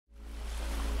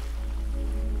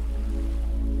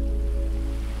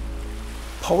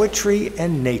Poetry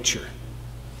and nature,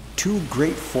 two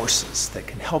great forces that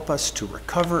can help us to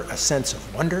recover a sense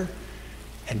of wonder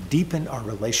and deepen our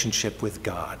relationship with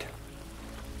God.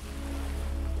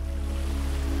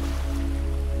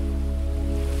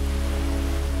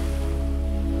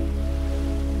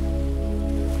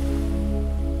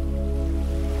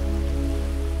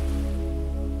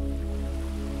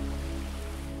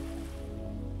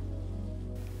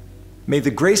 May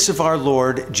the grace of our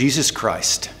Lord Jesus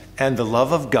Christ and the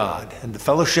love of God and the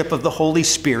fellowship of the Holy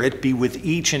Spirit be with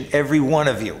each and every one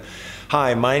of you.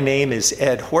 Hi, my name is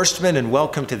Ed Horstman, and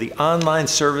welcome to the online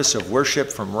service of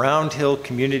worship from Round Hill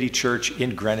Community Church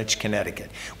in Greenwich, Connecticut.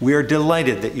 We are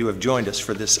delighted that you have joined us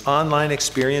for this online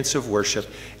experience of worship,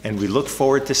 and we look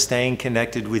forward to staying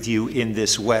connected with you in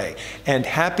this way. And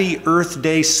happy Earth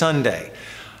Day Sunday.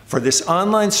 For this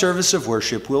online service of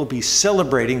worship, we'll be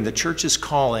celebrating the church's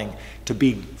calling to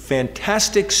be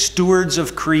fantastic stewards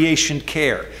of creation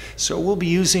care. So we'll be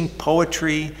using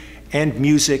poetry and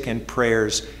music and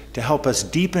prayers to help us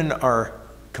deepen our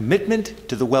commitment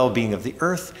to the well-being of the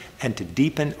earth and to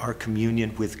deepen our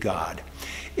communion with God.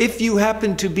 If you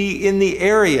happen to be in the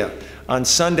area on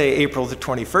Sunday, April the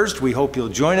 21st, we hope you'll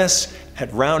join us at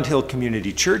Round Hill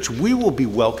Community Church. We will be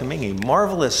welcoming a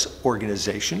marvelous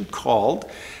organization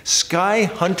called Sky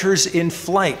Hunters in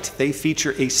Flight. They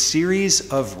feature a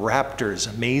series of raptors,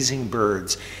 amazing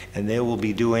birds, and they will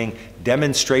be doing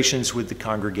demonstrations with the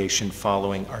congregation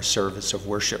following our service of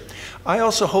worship. I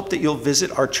also hope that you'll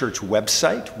visit our church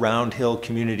website,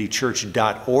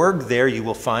 roundhillcommunitychurch.org. There you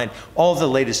will find all the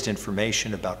latest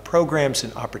information about programs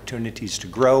and opportunities to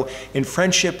grow in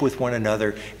friendship with one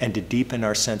another and to deepen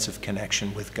our sense of connection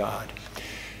with God.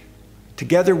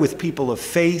 Together with people of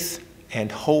faith and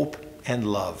hope and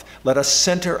love, let us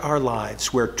center our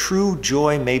lives where true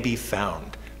joy may be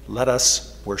found. Let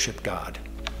us worship God.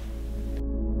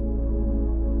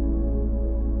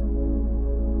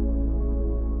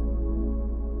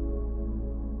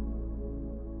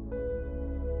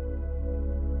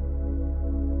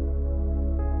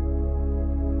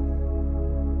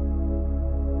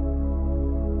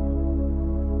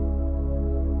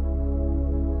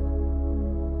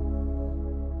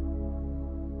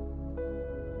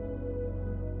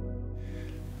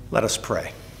 Let us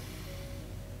pray.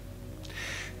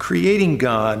 Creating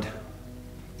God,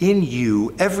 in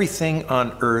you, everything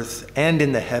on earth and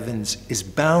in the heavens is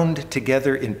bound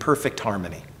together in perfect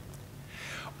harmony.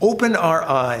 Open our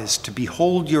eyes to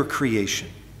behold your creation.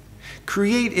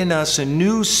 Create in us a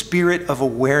new spirit of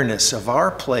awareness of our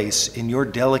place in your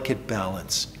delicate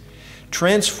balance.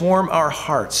 Transform our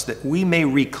hearts that we may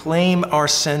reclaim our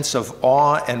sense of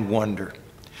awe and wonder.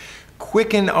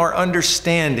 Quicken our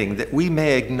understanding that we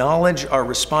may acknowledge our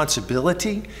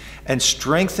responsibility and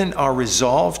strengthen our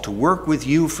resolve to work with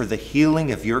you for the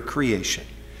healing of your creation.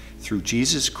 Through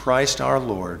Jesus Christ our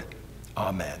Lord.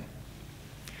 Amen.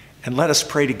 And let us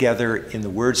pray together in the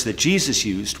words that Jesus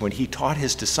used when he taught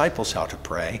his disciples how to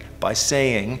pray by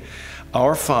saying,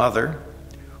 Our Father,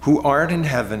 who art in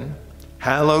heaven,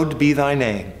 hallowed be thy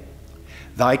name.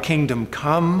 Thy kingdom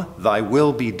come, thy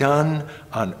will be done,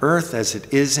 on earth as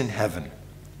it is in heaven.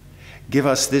 Give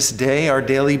us this day our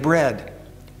daily bread,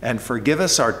 and forgive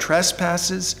us our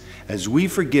trespasses as we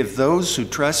forgive those who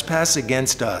trespass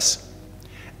against us.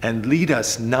 And lead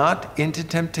us not into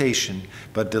temptation,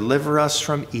 but deliver us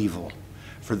from evil.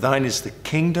 For thine is the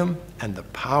kingdom and the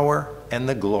power and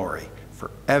the glory,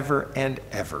 forever and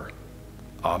ever.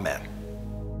 Amen.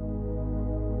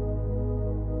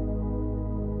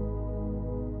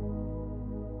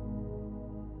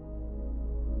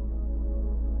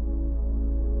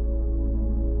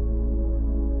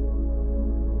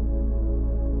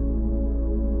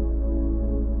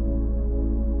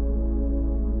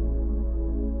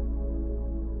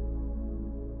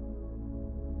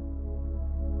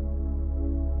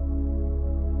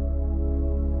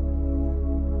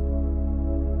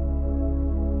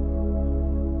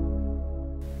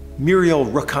 Muriel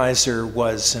Rukeyser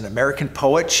was an American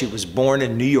poet. She was born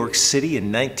in New York City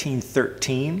in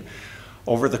 1913.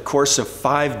 Over the course of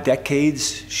 5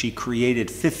 decades, she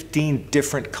created 15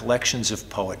 different collections of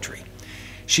poetry.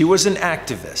 She was an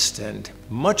activist, and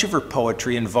much of her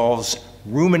poetry involves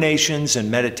ruminations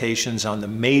and meditations on the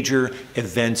major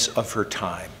events of her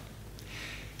time.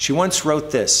 She once wrote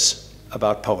this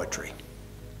about poetry.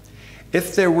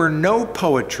 If there were no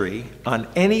poetry on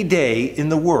any day in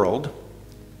the world,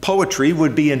 poetry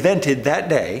would be invented that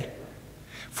day,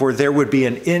 for there would be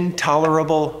an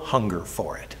intolerable hunger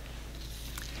for it.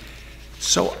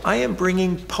 So I am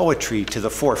bringing poetry to the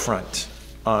forefront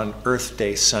on Earth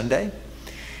Day Sunday,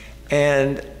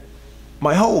 and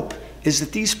my hope is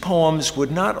that these poems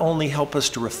would not only help us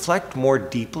to reflect more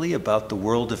deeply about the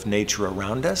world of nature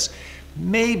around us,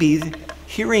 maybe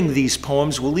hearing these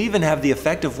poems will even have the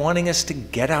effect of wanting us to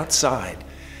get outside,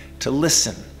 to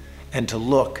listen and to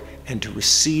look and to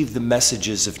receive the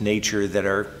messages of nature that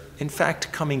are, in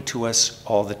fact, coming to us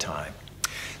all the time.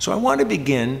 So I want to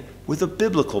begin with a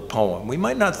biblical poem. We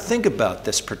might not think about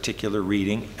this particular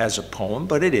reading as a poem,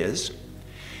 but it is.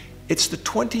 It's the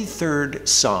 23rd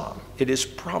Psalm. It is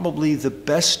probably the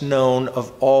best known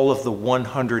of all of the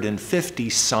 150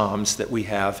 Psalms that we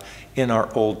have in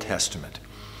our Old Testament.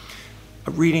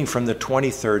 A reading from the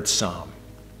 23rd Psalm.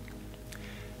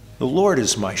 The Lord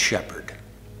is my shepherd,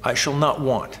 I shall not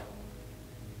want.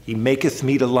 He maketh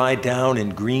me to lie down in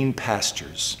green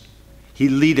pastures. He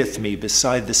leadeth me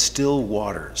beside the still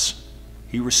waters.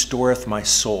 He restoreth my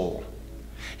soul.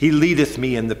 He leadeth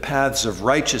me in the paths of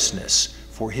righteousness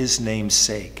for his name's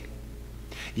sake.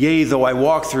 Yea, though I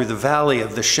walk through the valley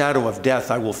of the shadow of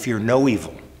death, I will fear no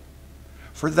evil.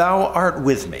 For thou art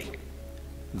with me.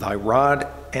 Thy rod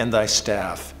and thy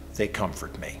staff, they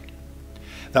comfort me.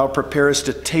 Thou preparest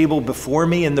a table before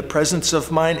me in the presence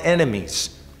of mine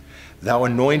enemies. Thou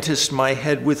anointest my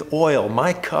head with oil,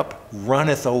 my cup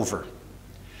runneth over.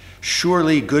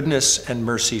 Surely goodness and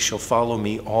mercy shall follow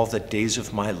me all the days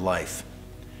of my life,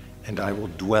 and I will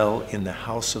dwell in the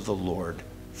house of the Lord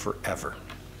forever.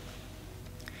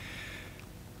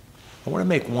 I want to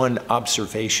make one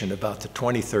observation about the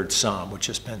 23rd Psalm, which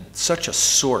has been such a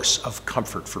source of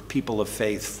comfort for people of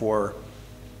faith for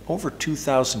over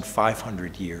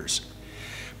 2,500 years.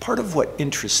 Part of what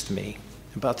interests me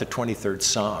about the 23rd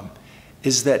Psalm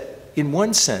is that, in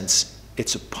one sense,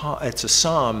 it's a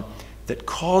psalm that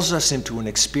calls us into an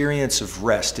experience of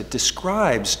rest. It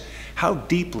describes how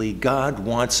deeply God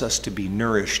wants us to be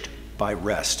nourished by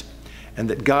rest, and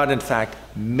that God, in fact,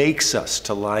 makes us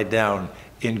to lie down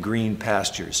in green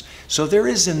pastures. So there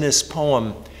is in this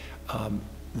poem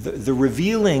the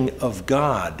revealing of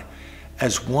God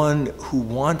as one who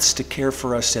wants to care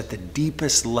for us at the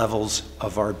deepest levels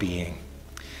of our being.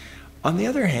 On the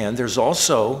other hand, there's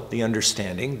also the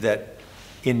understanding that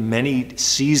in many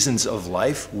seasons of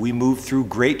life, we move through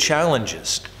great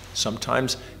challenges,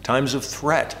 sometimes times of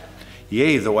threat.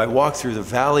 Yea, though I walk through the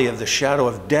valley of the shadow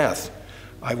of death,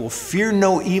 I will fear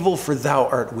no evil, for thou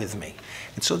art with me.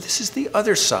 And so this is the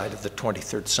other side of the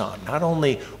 23rd Psalm, not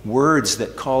only words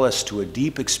that call us to a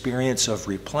deep experience of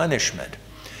replenishment,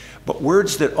 but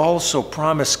words that also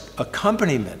promise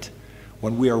accompaniment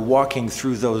when we are walking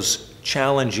through those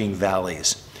challenging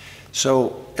valleys.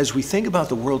 So as we think about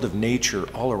the world of nature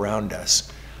all around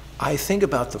us, I think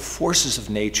about the forces of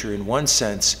nature in one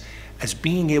sense as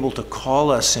being able to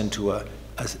call us into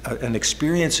an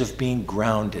experience of being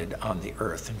grounded on the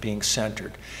earth and being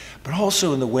centered, but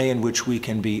also in the way in which we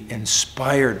can be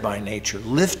inspired by nature,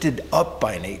 lifted up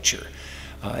by nature,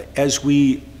 as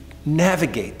we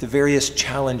navigate the various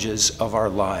challenges of our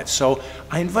lives. So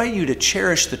I invite you to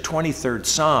cherish the 23rd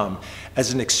Psalm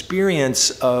as an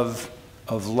experience of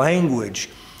language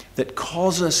that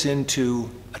calls us into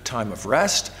a time of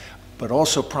rest, but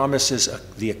also promises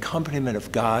the accompaniment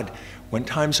of God when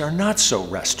times are not so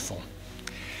restful.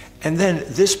 And then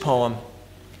this poem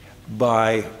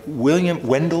by William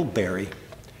Wendell Berry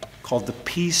called The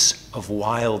Peace of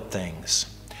Wild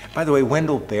Things. By the way,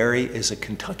 Wendell Berry is a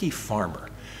Kentucky farmer,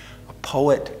 a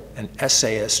poet, an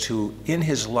essayist who in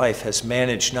his life has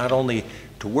managed not only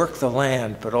to work the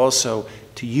land, but also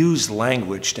to use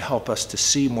language to help us to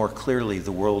see more clearly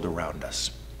the world around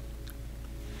us.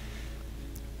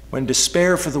 When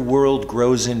despair for the world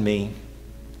grows in me,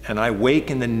 and I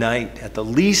wake in the night at the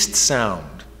least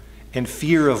sound in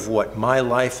fear of what my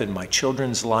life and my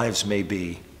children's lives may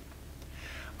be,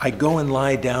 I go and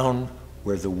lie down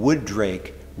where the wood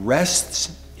drake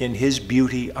rests in his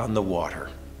beauty on the water,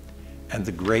 and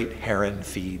the great heron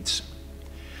feeds.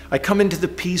 I come into the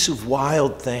peace of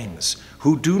wild things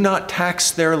who do not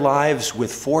tax their lives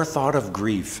with forethought of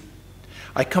grief.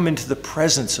 I come into the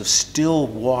presence of still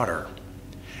water,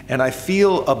 and I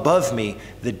feel above me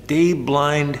the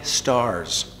day-blind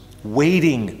stars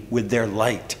waiting with their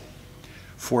light.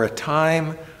 For a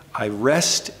time I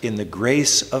rest in the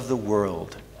grace of the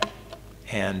world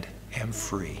and am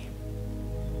free.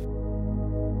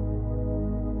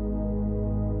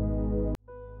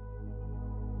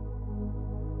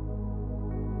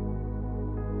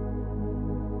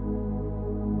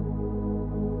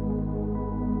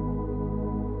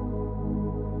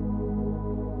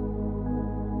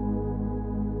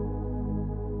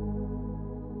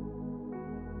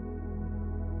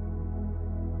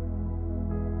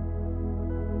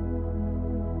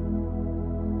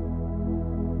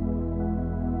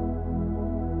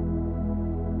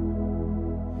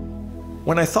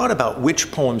 When I thought about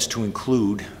which poems to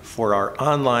include for our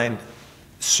online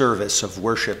service of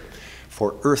worship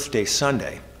for Earth Day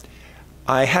Sunday,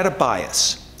 I had a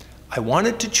bias. I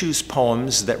wanted to choose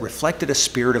poems that reflected a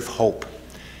spirit of hope.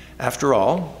 After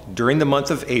all, during the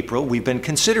month of April, we've been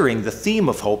considering the theme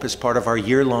of hope as part of our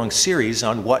year-long series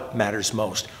on what matters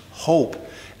most. Hope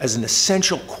as an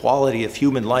essential quality of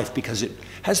human life because it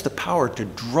has the power to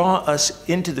draw us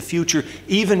into the future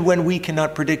even when we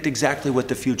cannot predict exactly what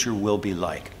the future will be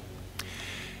like.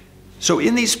 So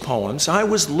in these poems, I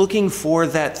was looking for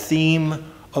that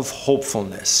theme of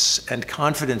hopefulness and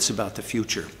confidence about the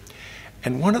future.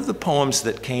 And one of the poems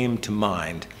that came to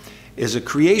mind is a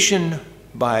creation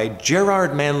by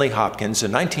Gerard Manley Hopkins, a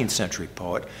 19th century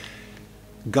poet,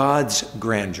 God's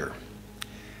Grandeur.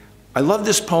 I love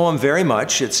this poem very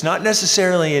much. It's not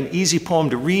necessarily an easy poem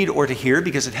to read or to hear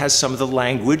because it has some of the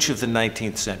language of the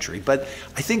 19th century, but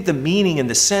I think the meaning and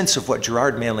the sense of what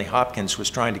Gerard Manley Hopkins was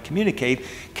trying to communicate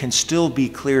can still be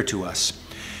clear to us.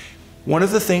 One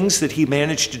of the things that he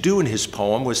managed to do in his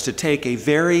poem was to take a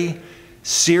very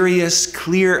serious,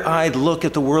 clear-eyed look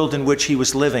at the world in which he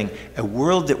was living, a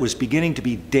world that was beginning to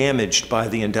be damaged by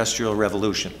the Industrial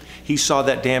Revolution. He saw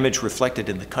that damage reflected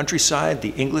in the countryside, the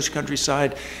English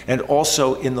countryside, and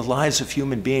also in the lives of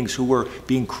human beings who were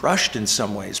being crushed in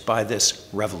some ways by this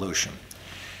revolution.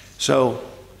 So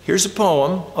here's a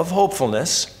poem of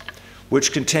hopefulness,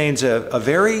 which contains a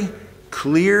very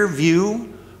clear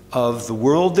view of the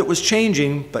world that was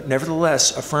changing, but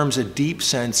nevertheless affirms a deep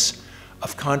sense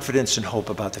of confidence and hope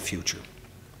about the future.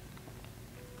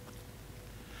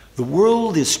 The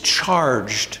world is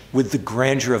charged with the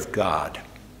grandeur of God.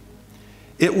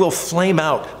 It will flame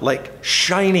out like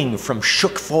shining from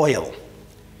shook foil.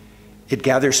 It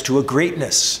gathers to a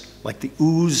greatness like the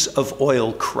ooze of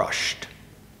oil crushed.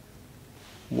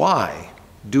 Why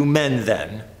do men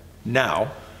then,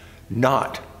 now,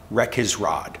 not wreck his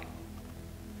rod?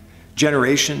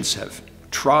 Generations have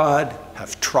trod,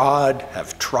 have trod,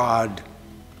 have trod,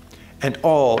 and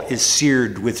all is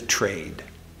seared with trade,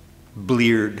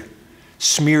 bleared,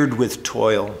 smeared with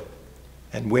toil,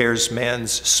 and wears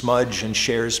man's smudge and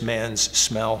shares man's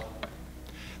smell.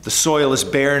 The soil is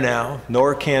bare now,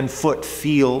 nor can foot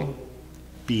feel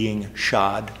being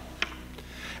shod.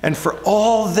 And for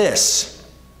all this,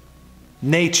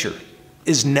 nature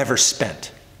is never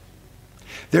spent.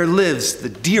 There lives the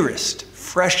dearest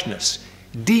freshness,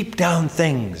 deep down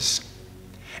things.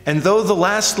 And though the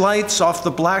last lights off the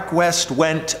black west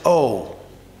went, oh,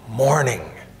 morning,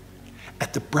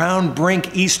 at the brown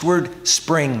brink eastward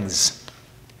springs,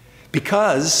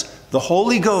 because the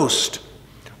Holy Ghost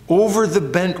over the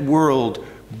bent world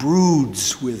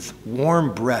broods with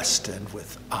warm breast and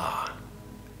with,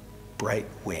 bright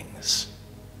wings.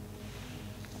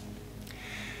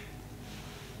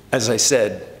 As I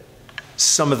said,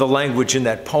 some of the language in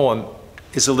that poem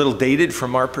is a little dated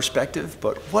from our perspective,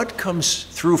 but what comes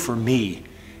through for me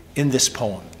in this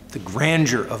poem, The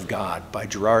Grandeur of God by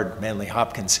Gerard Manley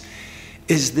Hopkins,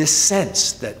 is this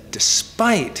sense that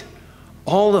despite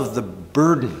all of the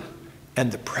burden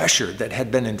and the pressure that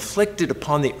had been inflicted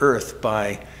upon the earth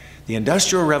by the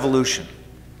Industrial Revolution,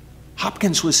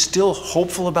 Hopkins was still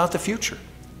hopeful about the future.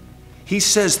 He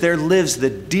says there lives the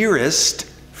dearest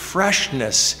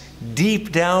freshness,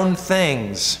 deep down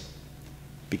things,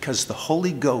 because the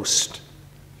Holy Ghost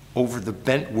over the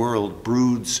bent world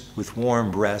broods with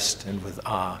warm breast and with,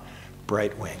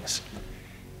 bright wings.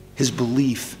 His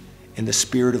belief in the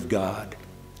Spirit of God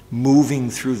moving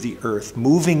through the earth,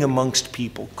 moving amongst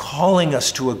people, calling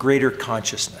us to a greater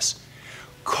consciousness,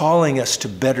 calling us to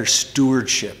better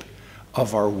stewardship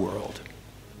of our world.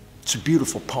 It's a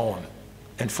beautiful poem,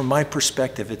 and from my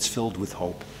perspective, it's filled with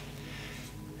hope.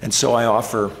 And so I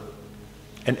offer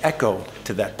an echo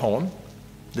to that poem,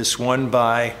 this one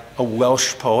by a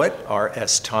Welsh poet,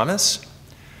 R.S. Thomas,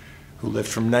 who lived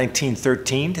from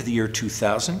 1913 to the year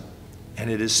 2000, and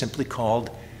it is simply called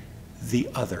The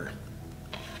Other.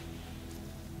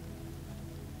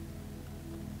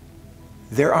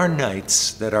 There are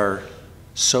nights that are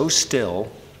so still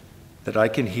that I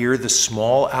can hear the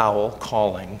small owl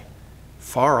calling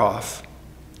far off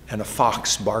and a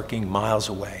fox barking miles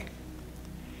away.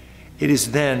 It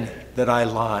is then that I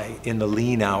lie in the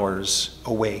lean hours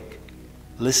awake,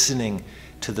 listening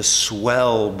to the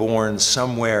swell born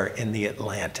somewhere in the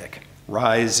Atlantic,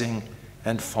 rising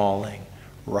and falling,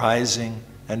 rising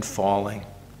and falling,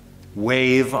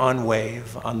 wave on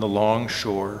the long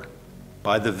shore,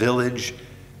 by the village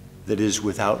that is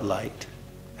without light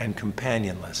and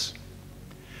companionless.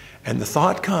 And the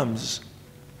thought comes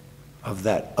of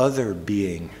that other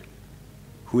being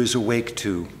who is awake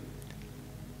too,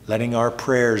 letting our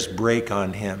prayers break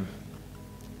on him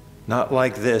not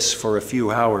like this for a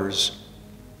few hours,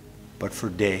 but for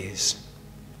days,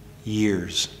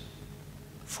 years,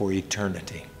 for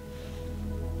eternity.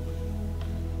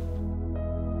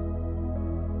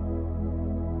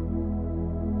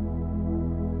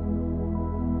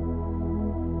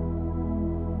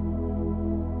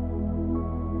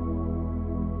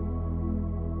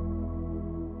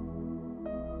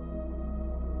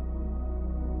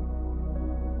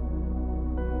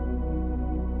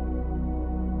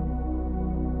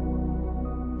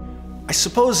 I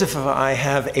suppose if I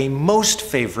have a most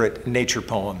favorite nature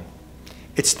poem,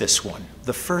 it's this one,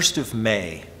 The First of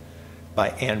May by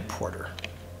Anne Porter,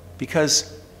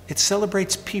 because it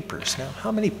celebrates peepers. Now,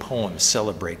 how many poems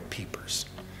celebrate peepers?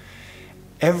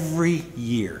 Every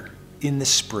year in the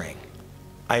spring,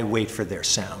 I wait for their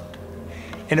sound.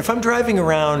 And if I'm driving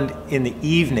around in the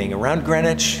evening around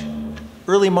Greenwich,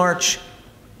 early March,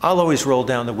 I'll always roll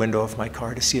down the window of my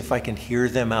car to see if I can hear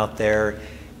them out there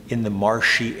in the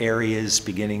marshy areas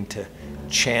beginning to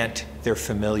chant their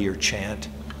familiar chant.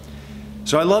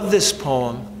 So I love this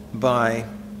poem by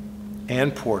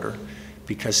Anne Porter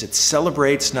because it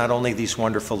celebrates not only these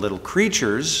wonderful little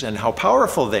creatures and how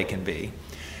powerful they can be,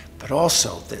 but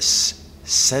also this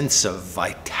sense of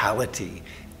vitality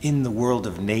in the world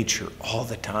of nature all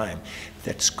the time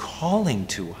that's calling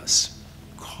to us,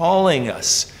 calling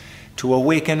us to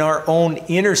awaken our own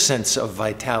inner sense of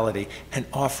vitality and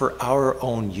offer our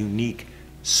own unique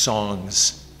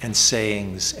songs and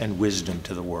sayings and wisdom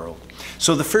to the world.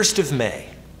 So The First of May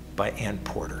by Anne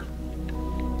Porter.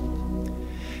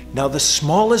 Now the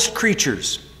smallest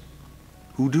creatures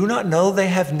who do not know they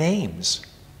have names,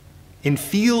 in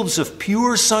fields of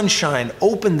pure sunshine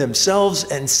open themselves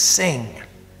and sing.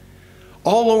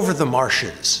 All over the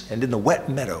marshes and in the wet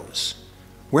meadows,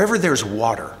 wherever there's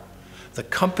water, the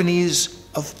companies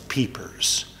of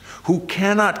peepers, who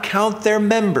cannot count their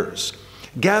members,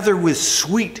 gather with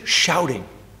sweet shouting.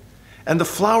 And the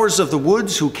flowers of the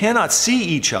woods, who cannot see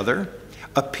each other,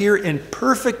 appear in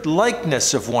perfect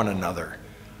likeness of one another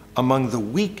among the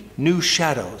weak new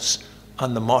shadows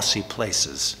on the mossy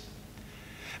places.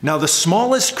 Now the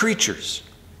smallest creatures,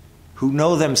 who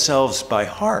know themselves by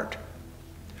heart,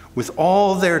 with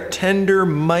all their tender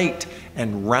might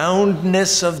and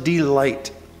roundness of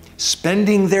delight,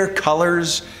 spending their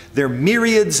colors, their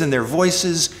myriads and their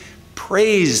voices,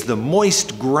 praise the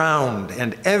moist ground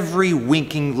and every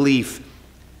winking leaf,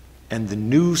 and the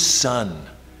new sun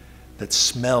that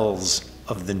smells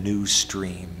of the new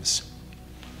streams.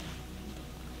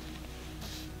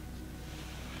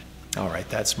 All right,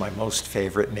 that's my most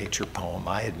favorite nature poem,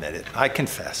 I admit it, I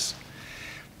confess.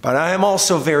 But I am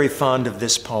also very fond of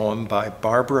this poem by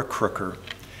Barbara Crooker,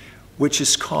 which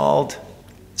is called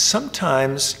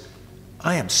Sometimes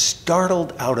I Am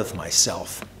Startled Out of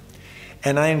Myself.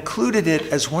 And I included it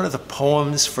as one of the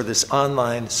poems for this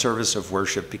online service of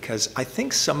worship because I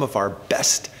think some of our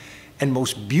best and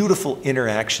most beautiful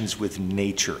interactions with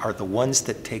nature are the ones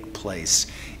that take place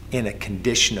in a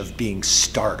condition of being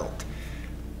startled.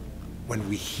 When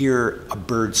we hear a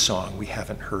bird song we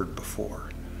haven't heard before,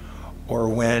 or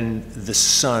when the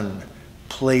sun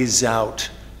plays out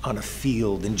on a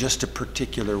field in just a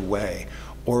particular way,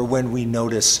 or when we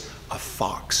notice a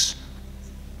fox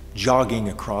jogging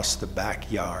across the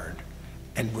backyard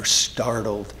and we're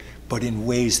startled, but in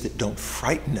ways that don't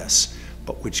frighten us,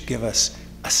 but which give us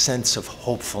a sense of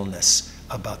hopefulness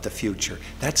about the future.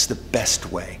 That's the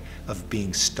best way of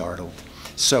being startled.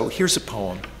 So here's a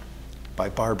poem by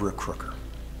Barbara Crooker.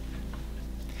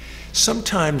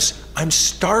 Sometimes I'm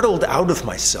startled out of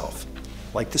myself,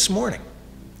 like this morning,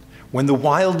 when the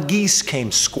wild geese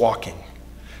came squawking,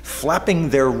 flapping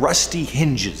their rusty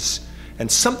hinges,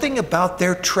 and something about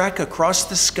their trek across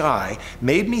the sky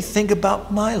made me think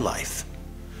about my life.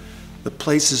 The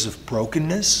places of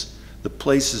brokenness, the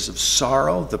places of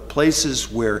sorrow, the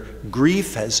places where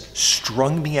grief has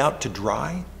strung me out to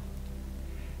dry.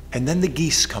 And then the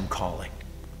geese come calling.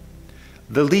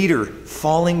 The leader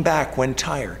falling back when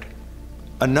tired,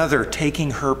 another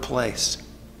taking her place.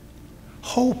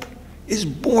 Hope is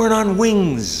born on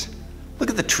wings. Look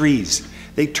at the trees.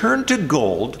 They turn to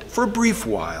gold for a brief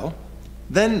while,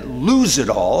 then lose it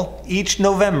all each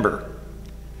November.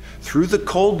 Through the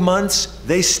cold months,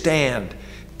 they stand,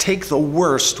 take the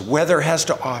worst weather has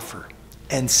to offer,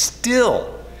 and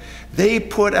still they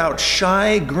put out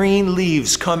shy green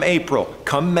leaves come April,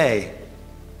 come May.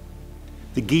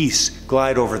 The geese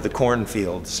glide over the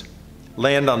cornfields,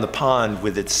 land on the pond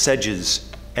with its sedges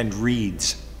and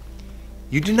reeds.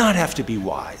 You do not have to be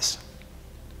wise.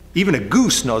 Even a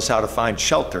goose knows how to find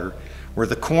shelter where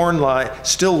the corn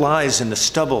still lies in the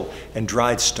stubble and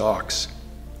dried stalks.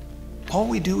 All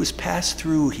we do is pass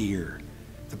through here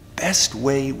the best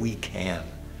way we can.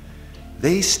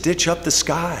 They stitch up the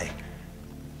sky,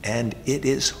 and it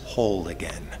is whole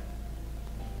again.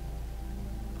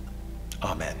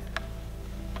 Amen.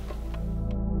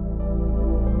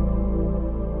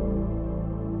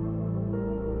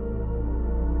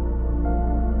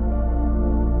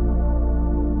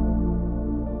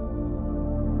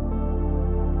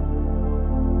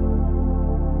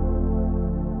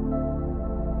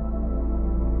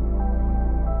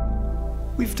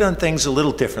 We've done things a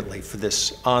little differently for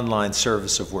this online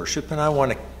service of worship, and I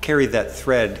want to carry that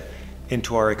thread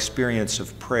into our experience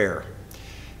of prayer.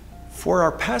 For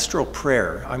our pastoral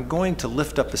prayer, I'm going to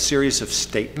lift up a series of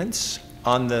statements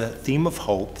on the theme of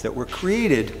hope that were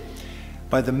created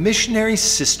by the missionary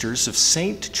sisters of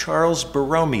St. Charles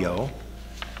Borromeo,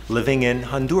 living in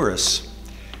Honduras.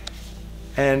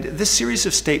 And this series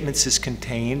of statements is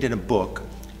contained in a book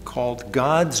called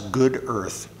God's Good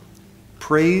Earth: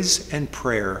 Praise and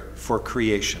Prayer for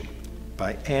Creation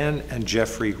by Anne and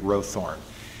Jeffrey Rowthorne.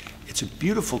 It's a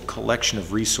beautiful collection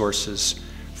of resources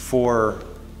for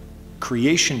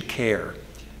creation care,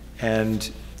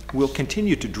 and we'll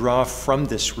continue to draw from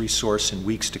this resource in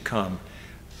weeks to come.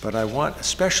 But I want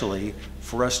especially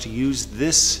for us to use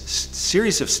this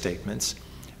series of statements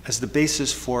as the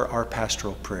basis for our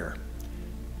pastoral prayer.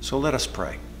 So let us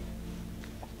pray.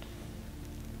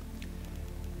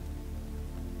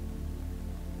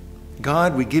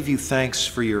 God, we give you thanks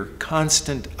for your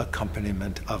constant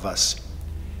accompaniment of us.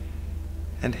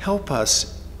 And help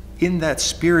us in that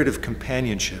spirit of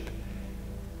companionship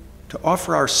to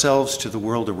offer ourselves to the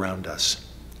world around us,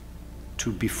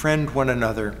 to befriend one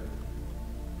another,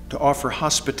 to offer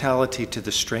hospitality to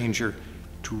the stranger,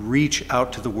 to reach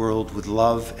out to the world with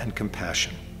love and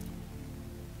compassion.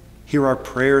 Hear our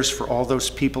prayers for all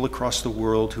those people across the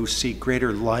world who seek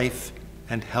greater life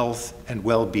and health and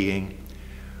well-being,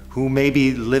 who may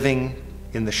be living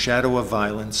in the shadow of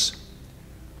violence,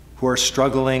 who are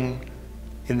struggling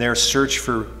in their search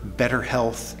for better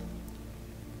health.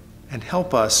 And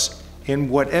help us in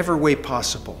whatever way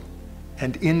possible,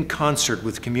 and in concert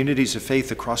with communities of faith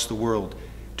across the world,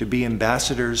 to be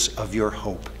ambassadors of your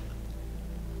hope.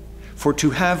 For to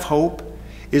have hope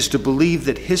is to believe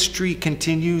that history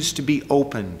continues to be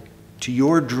open to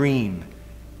your dream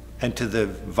and to the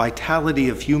vitality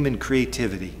of human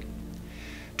creativity.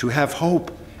 To have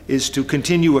hope is to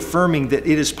continue affirming that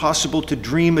it is possible to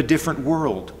dream a different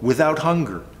world without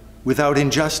hunger, without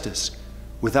injustice,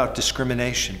 without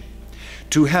discrimination.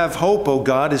 To have hope, O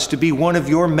God, is to be one of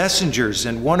your messengers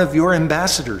and one of your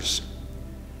ambassadors.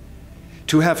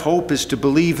 To have hope is to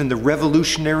believe in the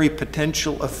revolutionary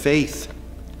potential of faith.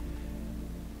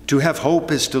 To have hope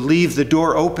is to leave the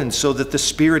door open so that the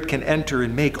Spirit can enter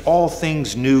and make all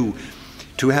things new.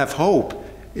 To have hope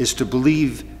is to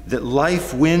believe that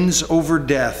life wins over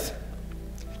death.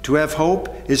 To have hope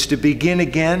is to begin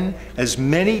again as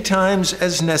many times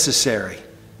as necessary.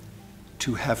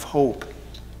 To have hope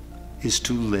is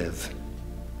to live.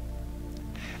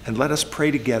 And let us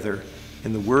pray together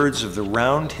in the words of the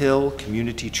Round Hill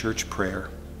Community Church prayer.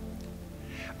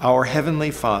 Our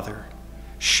Heavenly Father,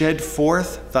 shed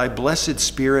forth thy blessed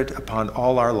Spirit upon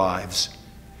all our lives.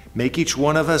 Make each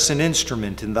one of us an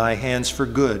instrument in thy hands for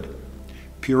good.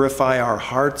 Purify our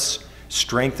hearts,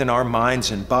 strengthen our minds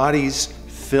and bodies,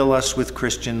 fill us with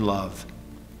Christian love.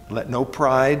 Let no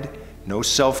pride, no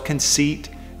self-conceit,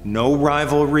 no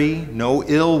rivalry, no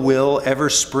ill will ever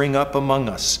spring up among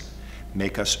us.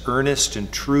 Make us earnest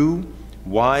and true,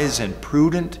 wise and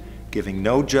prudent, giving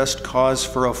no just cause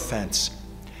for offense.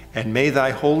 And may thy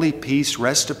holy peace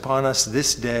rest upon us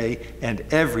this day and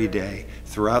every day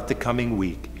throughout the coming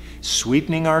week,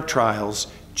 sweetening our trials,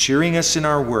 cheering us in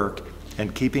our work,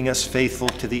 and keeping us faithful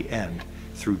to the end.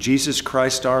 Through Jesus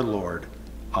Christ our Lord.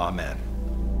 Amen.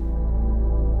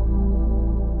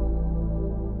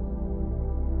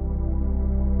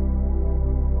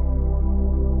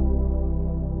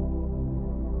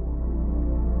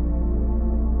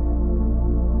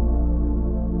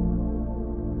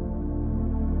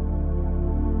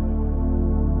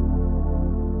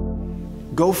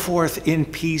 Go forth in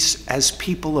peace as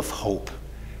people of hope.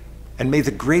 And may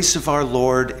the grace of our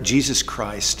Lord Jesus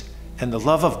Christ and the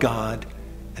love of God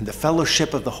and the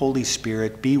fellowship of the Holy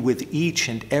Spirit be with each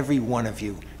and every one of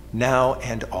you now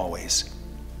and always.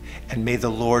 And may the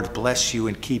Lord bless you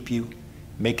and keep you,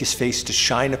 make his face to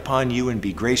shine upon you and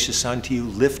be gracious unto you,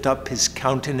 lift up his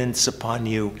countenance upon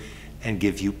you and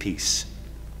give you peace,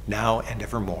 now and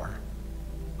evermore.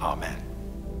 Amen.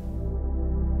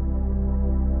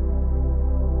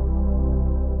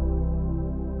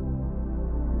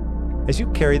 As you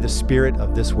carry the spirit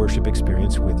of this worship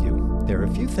experience with you, there are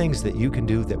a few things that you can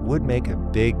do that would make a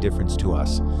big difference to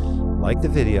us. Like the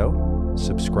video,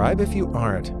 subscribe if you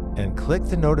aren't, and click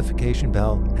the notification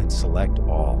bell and select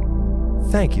all.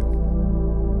 Thank you.